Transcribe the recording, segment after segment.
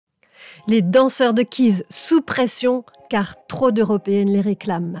Les danseurs de Kiz sous pression car trop d'Européennes les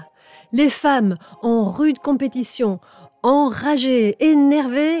réclament. Les femmes en rude compétition, enragées,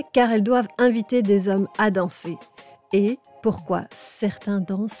 énervées car elles doivent inviter des hommes à danser. Et pourquoi certains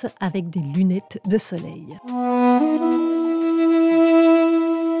dansent avec des lunettes de soleil.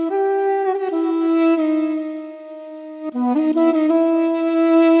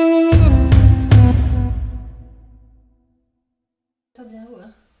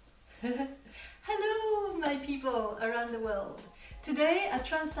 Hello, my people around the world. Today at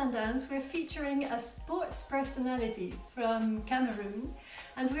Transe Tendance we're featuring a sports personality from Cameroon,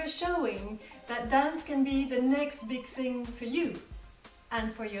 and we're showing that dance can be the next big thing for you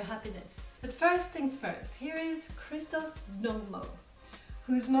and for your happiness. But first things first, here is Christophe Dongmo,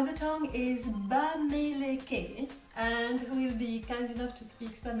 whose mother tongue is Bamileke and who will be kind enough to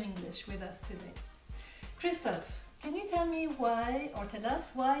speak some English with us today. Christophe, can you tell me why, or tell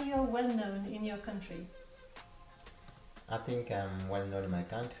us why you're well known in your country? I think I'm well known in my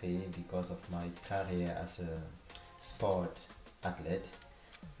country because of my career as a sport athlete,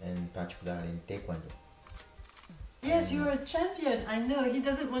 and particularly in taekwondo. Yes, you're a champion. I know he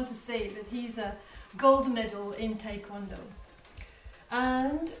doesn't want to say it, but he's a gold medal in taekwondo.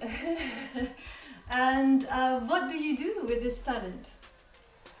 And what do you do with this talent?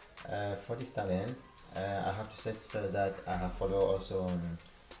 For this talent, I have to say first that I have followed also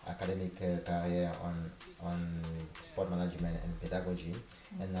academic career on sport management and pedagogy,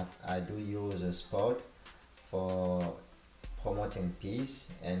 and I do use sport for promoting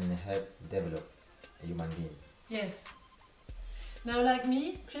peace and help develop a human being. Yes. Now, like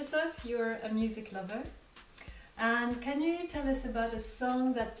me, Christophe, you're a music lover, and can you tell us about a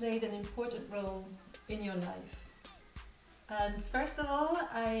song that played an important role in your life? And first of all,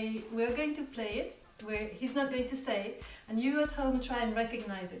 we're going to play it. He's not going to say, and you at home try and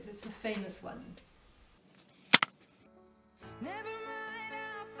recognize it. It's a famous one. Never mind,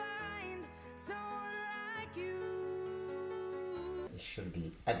 I'll find someone like you. It should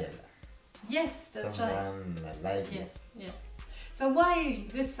be Adele. Yes, that's right. Someone like you. Yes, yeah. So why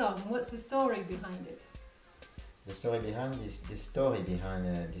this song? What's the story behind it? The story behind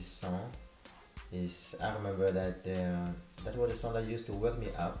this song is, I remember that that was a song that used to wake me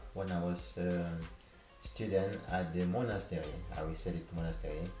up when I was student at the monastery. I will say it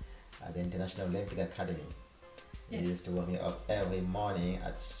monastery at the International Olympic Academy. It used to wake me up every morning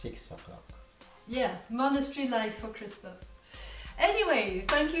at 6 o'clock. Yeah, monastery life for Christophe. Anyway,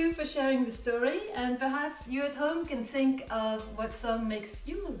 thank you for sharing the story, and perhaps you at home can think of what song makes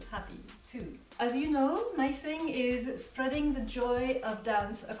you happy too. As you know, my thing is spreading the joy of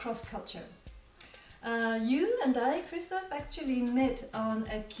dance across culture. You and I, Christophe, actually met on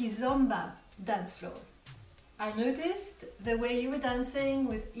a kizomba dance floor. I noticed the way you were dancing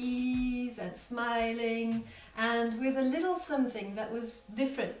with ease and smiling and with a little something that was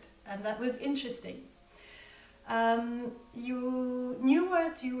different and that was interesting. You knew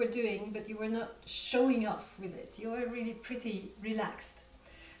what you were doing, but you were not showing off with it. You were really pretty relaxed.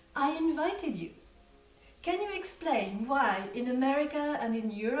 I invited you. Can you explain why in America and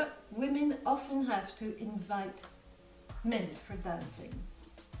in Europe women often have to invite men for dancing?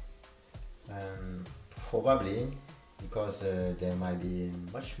 Probably because there might be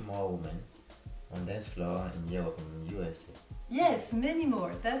much more women on dance floor in Europe and USA. Yes, many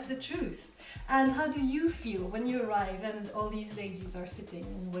more, that's the truth. And how do you feel when you arrive and all these ladies are sitting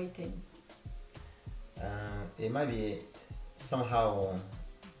and waiting? It might be somehow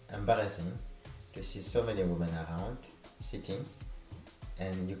embarrassing to see so many women around sitting,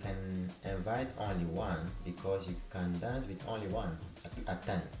 and you can invite only one because you can dance with only one at a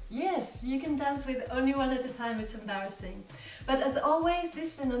time. Yes, you can dance with only one at a time. It's embarrassing. But as always,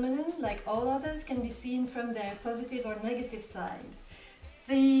 this phenomenon, like all others, can be seen from their positive or negative side.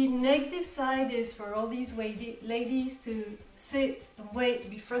 The negative side is for all these ladies to sit and wait,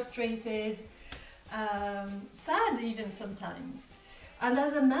 be frustrated, sad even sometimes. And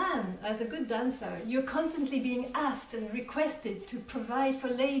as a man, as a good dancer, you're constantly being asked and requested to provide for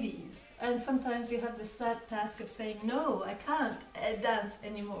ladies. And sometimes you have the sad task of saying, no, I can't dance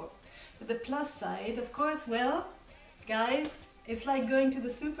anymore. But the plus side, of course, well, guys, it's like going to the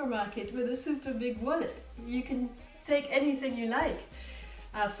supermarket with a super big wallet. You can take anything you like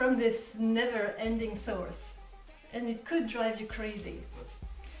from this never-ending source. And it could drive you crazy.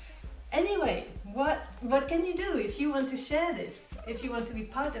 Anyway, what can you do if you want to share this, if you want to be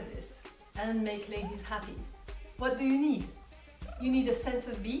part of this and make ladies happy? What do you need? You need a sense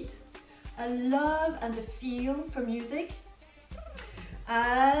of beat, a love and a feel for music,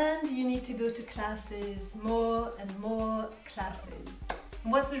 and you need to go to classes, more and more classes.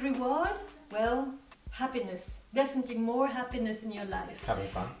 And what's the reward? Well, happiness. Definitely more happiness in your life. Having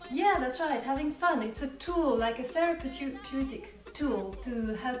fun. Yeah, that's right, having fun. It's a tool, like a therapeutic tool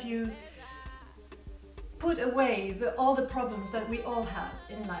to help you put away all the problems that we all have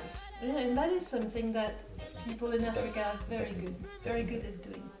in life. Yeah, and that is something that people in Africa are very good at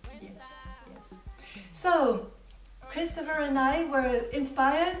doing. Yes, yes. So, Christopher and I were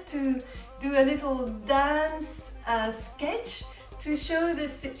inspired to do a little dance sketch to show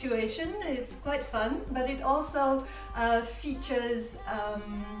this situation. It's quite fun, but it also features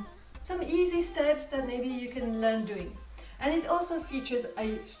some easy steps that maybe you can learn doing. And it also features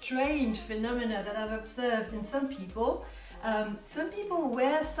a strange phenomena that I've observed in some people. Some people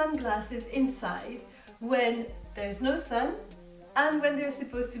wear sunglasses inside when there's no sun and when they're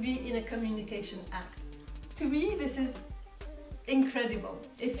supposed to be in a communication act. To me, this is incredible.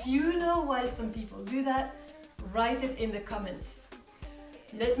 If you know why some people do that, write it in the comments.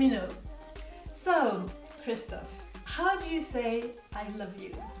 Let me know. So, Christophe, how do you say I love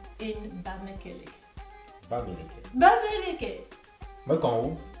you in Bamekele? Bamileke. Bamekele.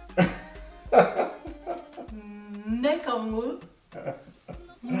 Mekongo. Mekongo.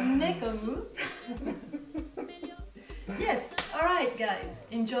 Mekongo. Yes, alright guys,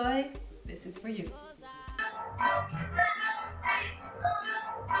 enjoy. This is for you.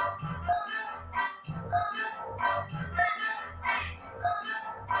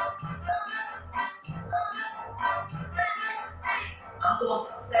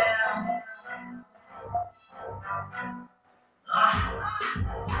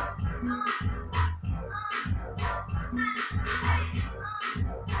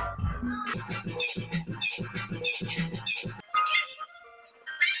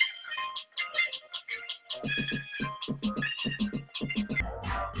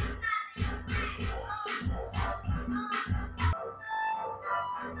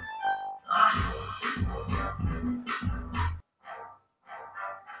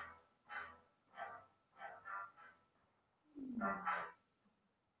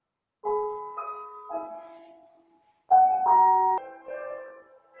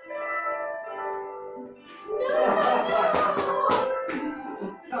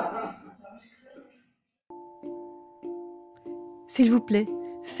 S'il vous plaît,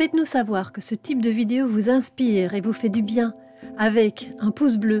 faites-nous savoir que ce type de vidéo vous inspire et vous fait du bien avec un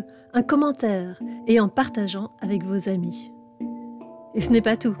pouce bleu, un commentaire et en partageant avec vos amis. Et ce n'est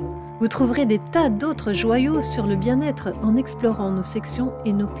pas tout. Vous trouverez des tas d'autres joyaux sur le bien-être en explorant nos sections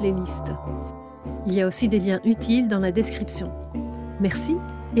et nos playlists. Il y a aussi des liens utiles dans la description. Merci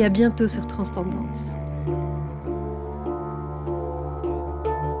et à bientôt sur Transe Tendance.